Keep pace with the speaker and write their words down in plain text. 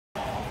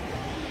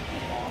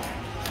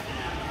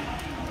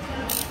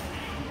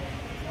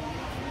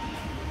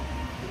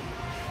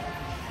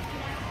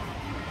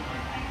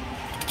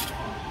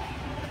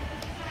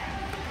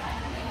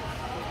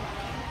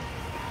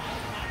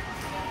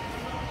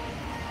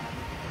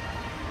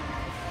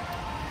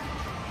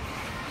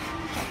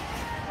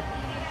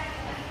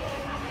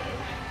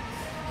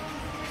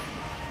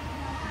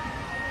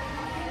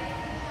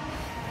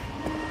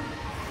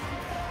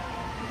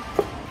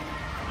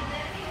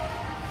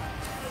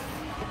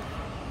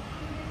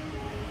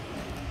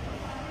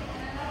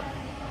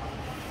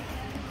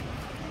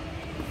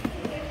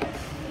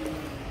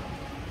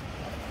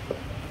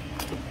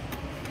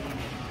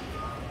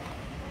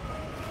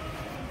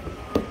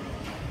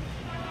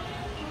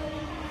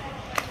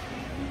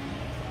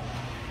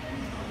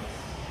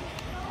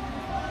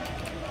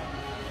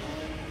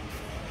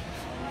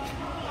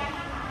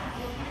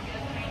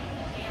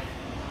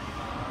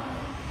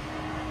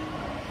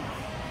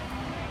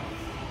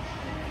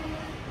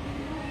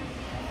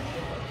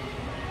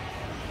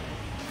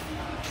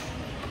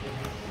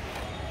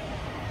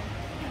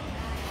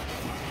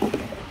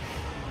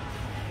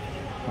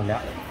แล้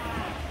ว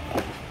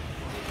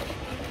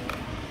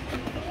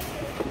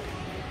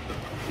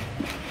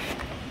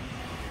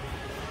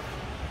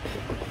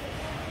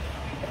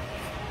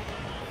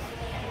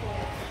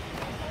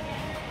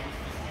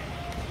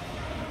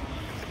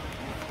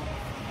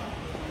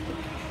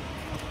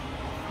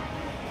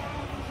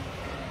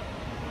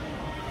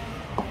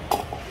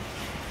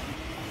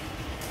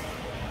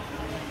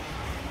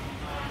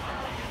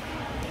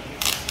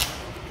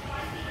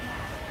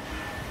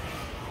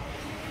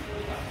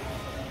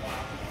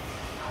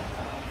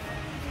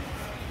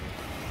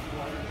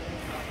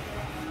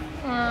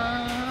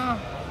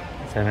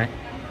ใช่ไหม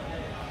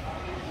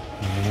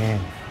นี่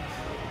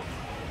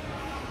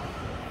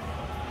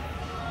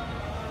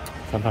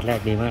สัมผัสแรก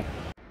ดีมาก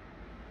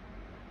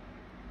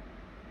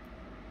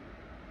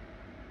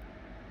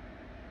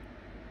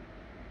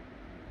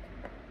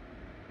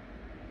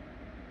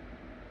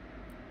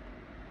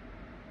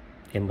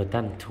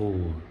EMBERTON II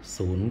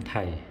ศูนย์ไท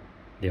ย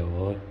เดี๋ยว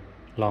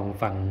ลอง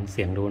ฟังเ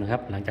สียงดูนะครั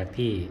บหลังจาก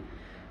ที่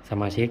ส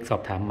มาชิกสอ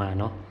บถามมา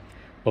เนาะ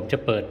ผมจะ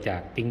เปิดจา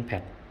ก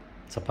ThinkPad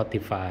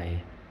Spotify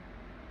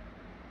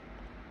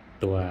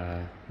ตัว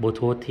บลู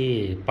ทูธที่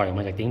ปล่อยออก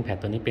มาจาก ThinkPad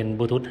ตัวนี้เป็นบ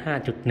ลูทูธ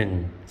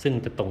 5.1 ซึ่ง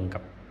จะตรงกั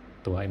บ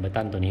ตัว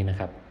EMBERTON ตัวนี้นะ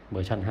ครับเว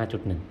อร์ชัน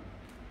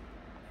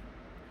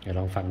 5.1 เดี๋ยวล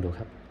องฟังดูค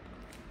รับ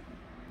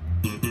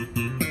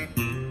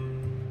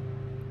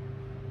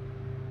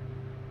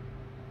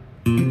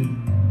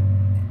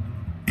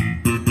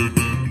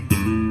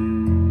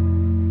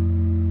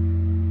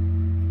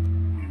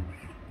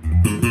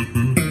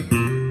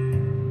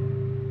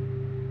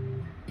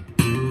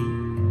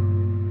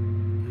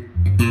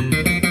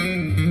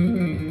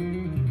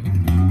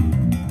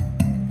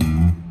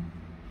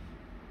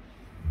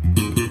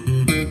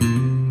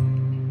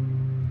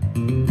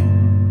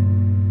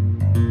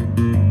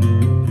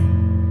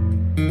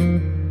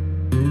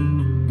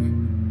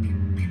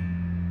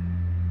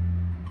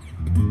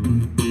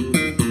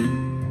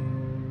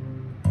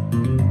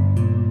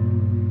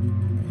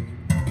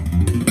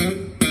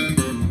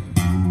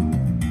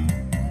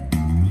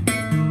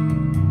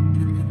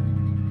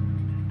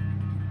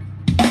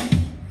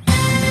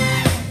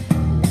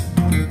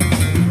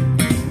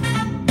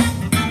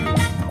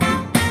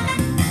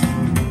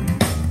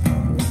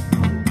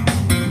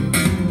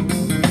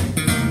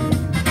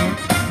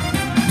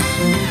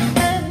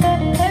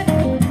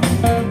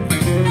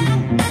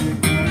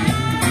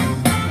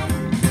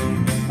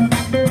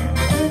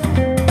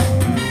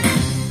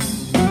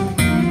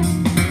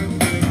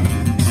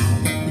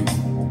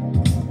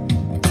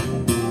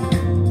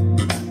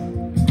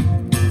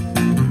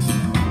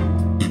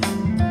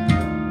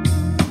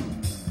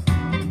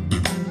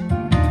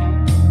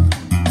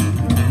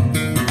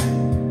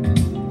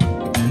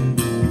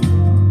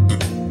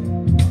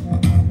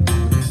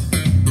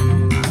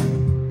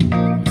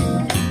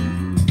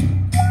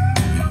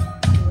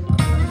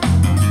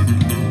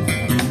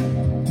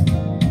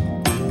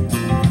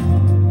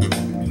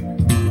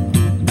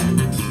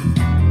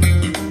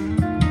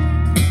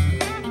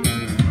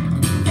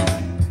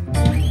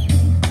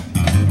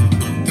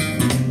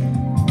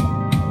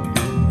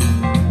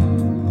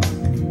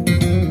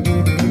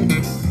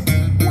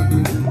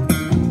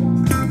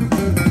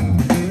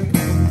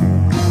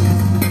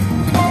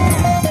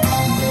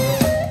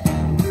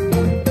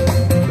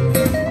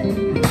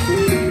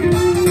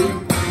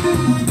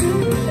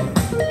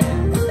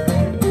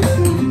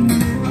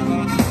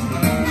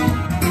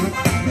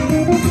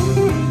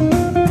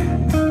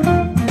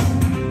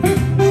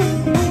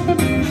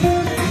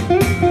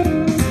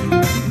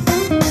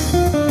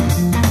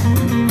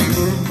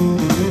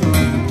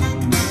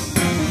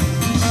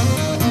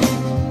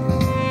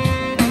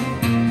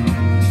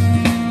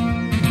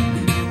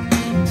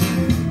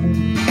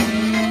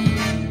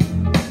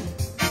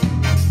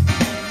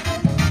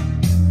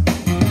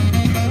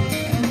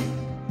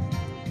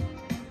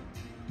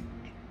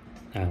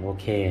โอ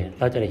เค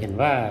เราจะได้เห็น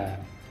ว่า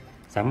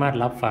สามารถ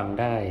รับฟัง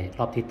ได้ร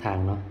อบทิศทาง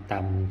เนาะตา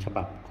มฉ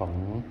บับของ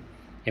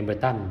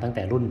EMBERTON ตั้งแ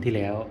ต่รุ่นที่แ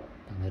ล้ว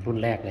ตั้งแต่รุ่น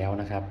แรกแล้ว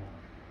นะครับ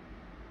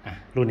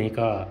รุ่นนี้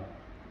ก็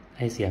ใ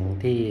ห้เสียง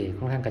ที่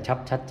ค่อนข้างกระชับ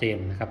ชัดเจน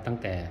นะครับตั้ง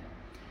แต่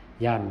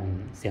ย่าน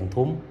เสียง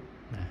ทุ้ม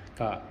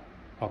ก็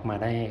ออกมา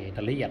ได้ร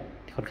ายละเอียด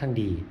ค่อนข้าง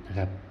ดีนะค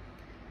รับ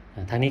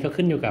ทางนี้ก็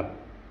ขึ้นอยู่กับ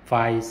ไฟ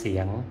ล์เสี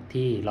ยง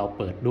ที่เรา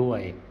เปิดด้ว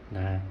ยน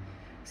ะ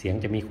เสียง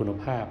จะมีคุณ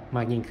ภาพม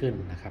ากยิ่งขึ้น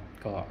นะครับ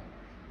ก็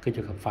ขึ้นอ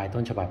ยู่กับไฟล์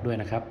ต้นฉบับด้วย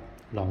นะครับ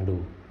ลองดู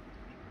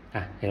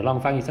เดี๋ยวลอง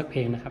ฟังอีกสักเพล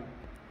งนะครับ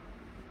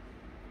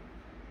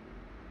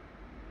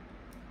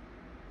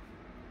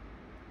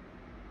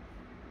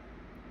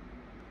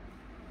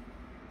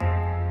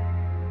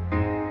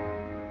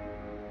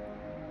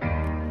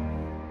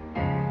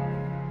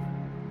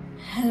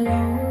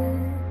Hello,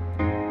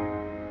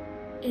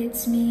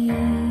 it's me.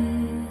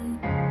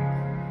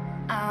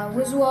 I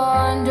was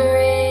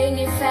wondering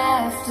if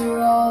after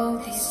all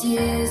these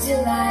years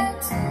you'd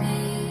like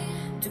me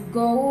to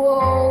go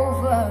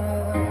over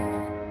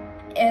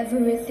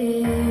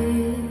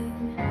everything.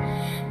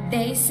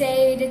 They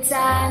say that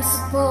time's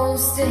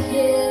supposed to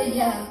heal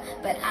ya,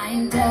 but I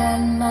ain't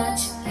done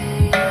much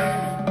here.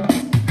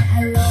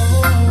 Hello.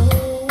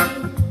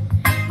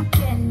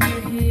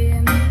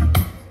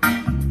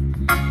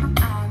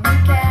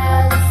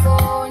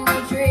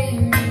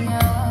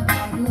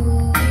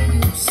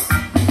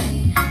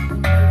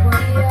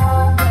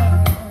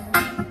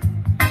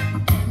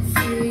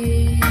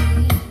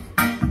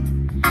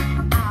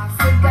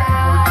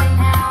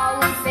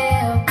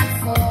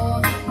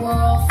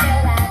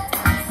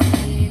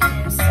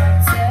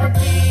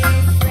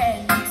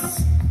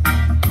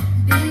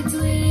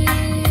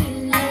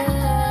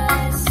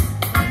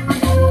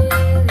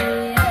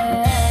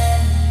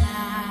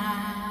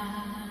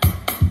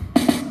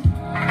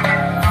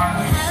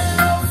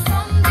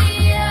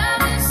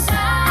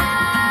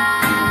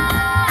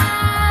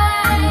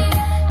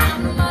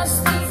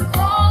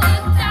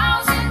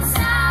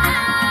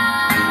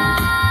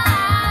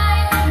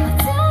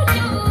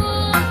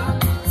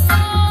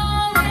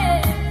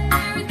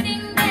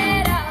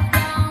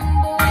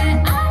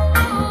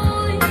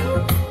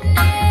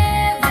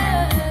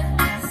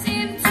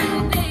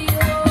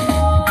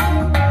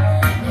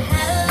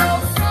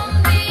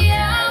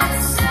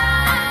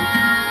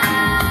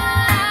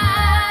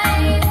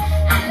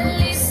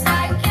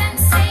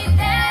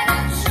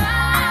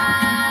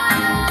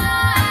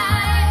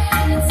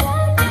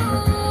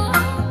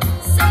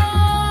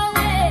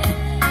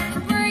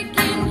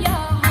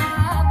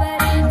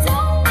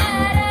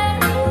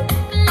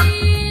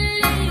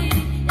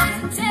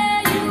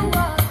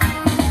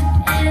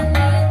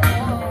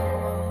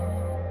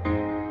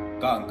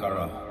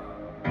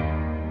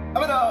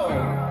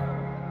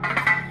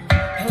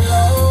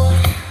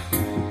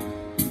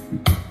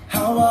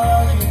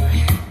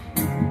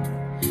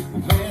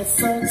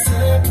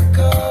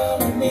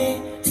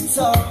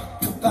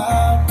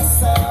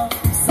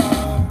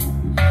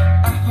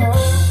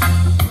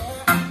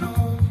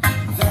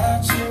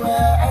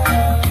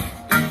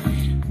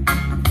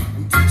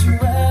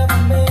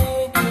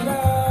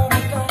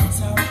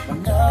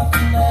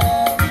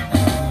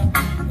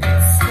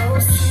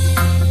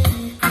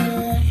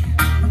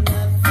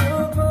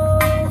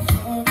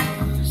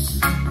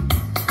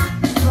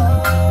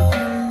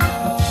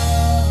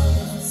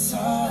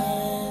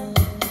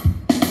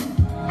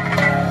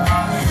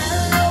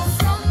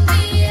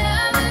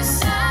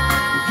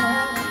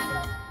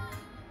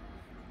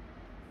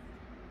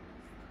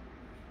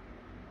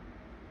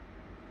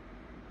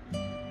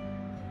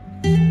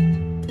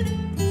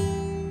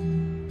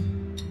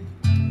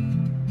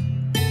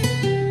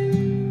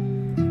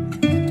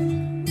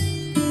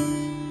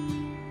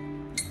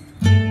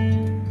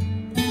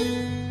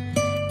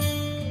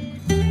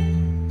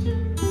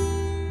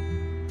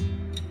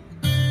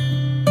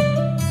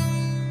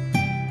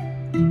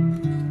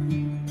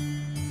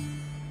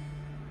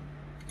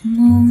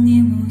 某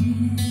年某月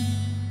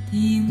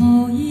的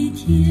某一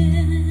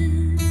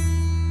天，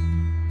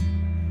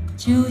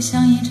就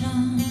像一张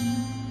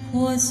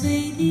破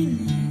碎的脸，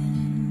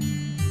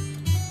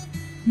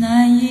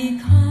难以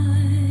开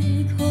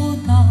口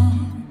道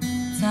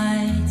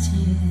再见，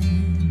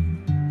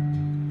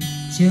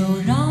就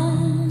让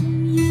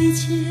一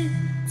切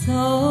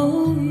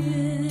走远。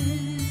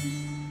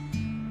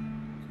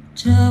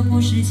这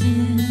不是件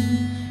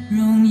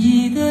容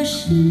易的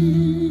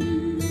事，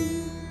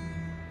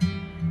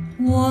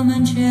我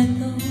们却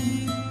都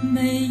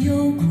没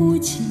有哭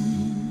泣，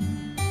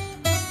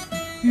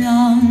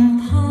让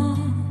它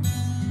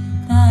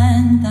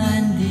淡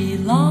淡地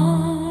来，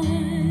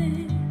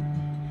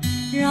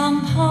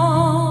让它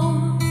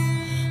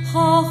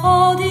好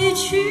好地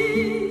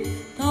去。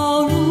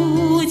到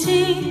如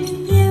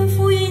今年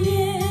复一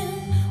年，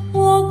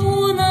我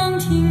不能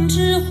停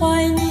止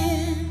怀念，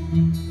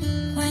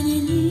怀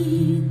念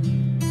你，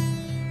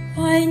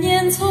怀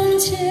念从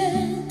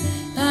前。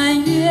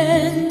但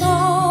愿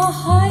那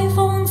海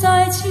风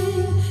再起，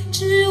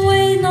只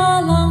为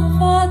那浪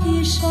花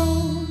的手，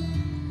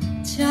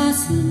恰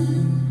似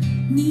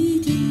你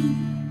的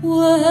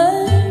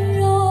温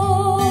柔。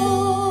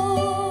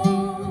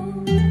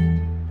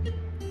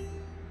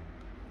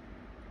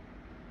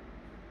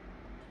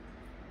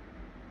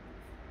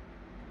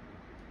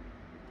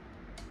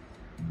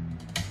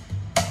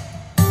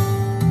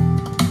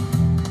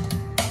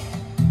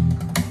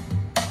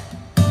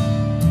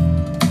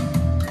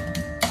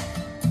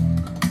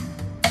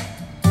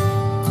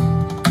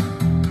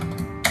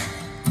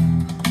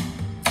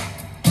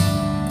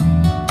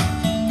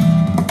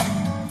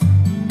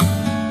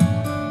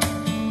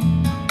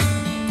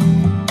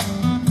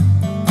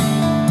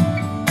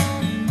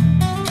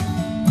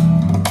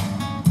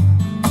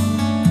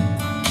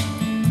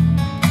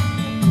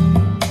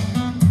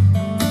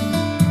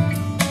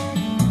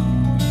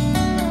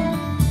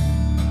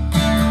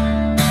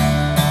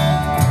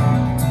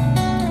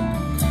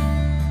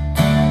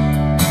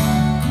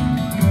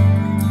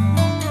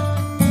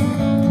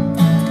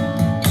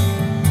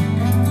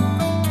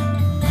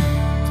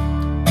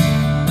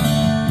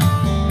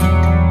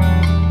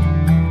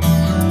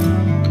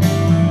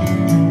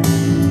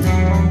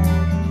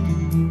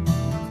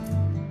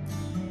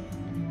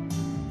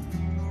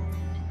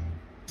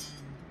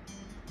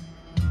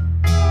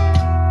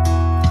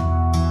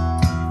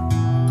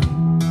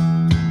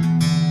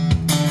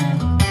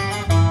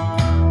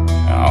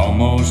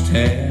Almost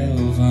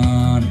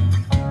heaven,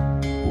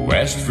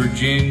 West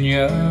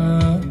Virginia,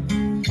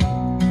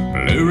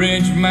 Blue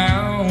Ridge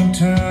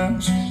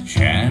Mountains,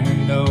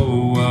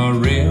 Shenandoah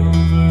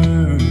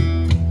River.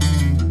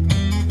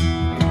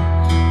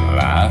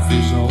 Life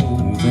is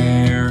old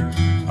there,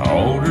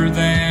 older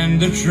than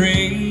the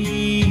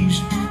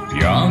trees,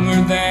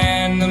 younger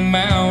than the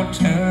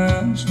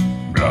mountains,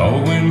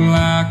 blowing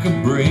like a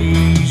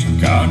breeze.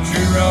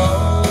 Country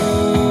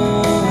roads,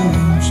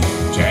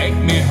 take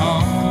me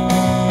home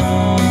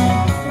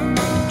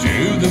to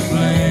the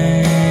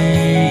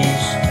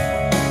place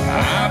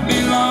I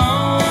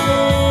belong.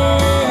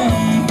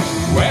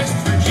 West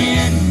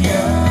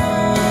Virginia,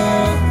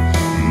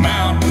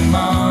 Mountain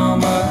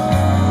Mama,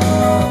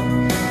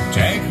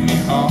 take me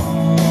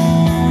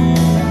home.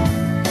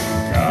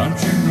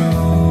 Country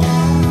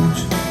roads,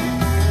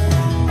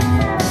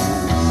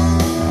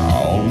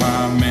 all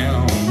my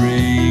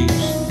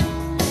memories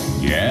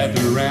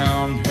gather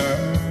round her.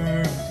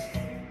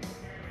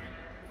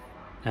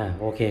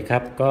 โอเคครั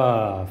บก็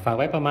ฝากไ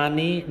ว้ประมาณ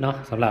นี้เนาะ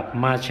สำหรับ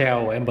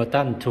Marshall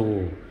EMBERTON II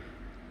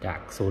จาก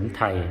ศูนย์ไ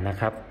ทยนะ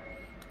ครับ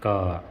ก็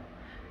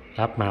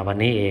รับมาวัน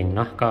นี้เองเ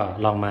นาะก็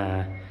ลองมา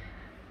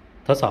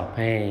ทดสอบใ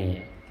ห้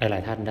หลา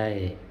ยๆท่านได้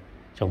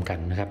ชมกัน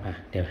นะครับ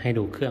เดี๋ยวให้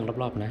ดูเครื่อง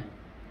รอบๆนะ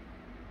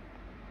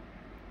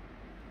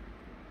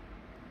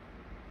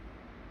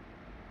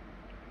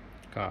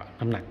ก็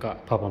น้ำหนักก็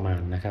พอประมาณ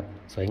นะครับ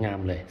สวยงาม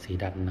เลยสี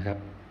ดำนะครับ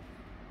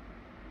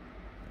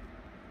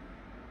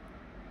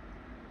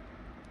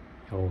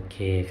โอเค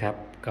ครับ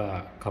ก็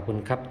ขอบคุณ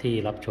ครับที่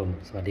รับชม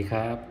สวัสดีค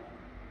รับ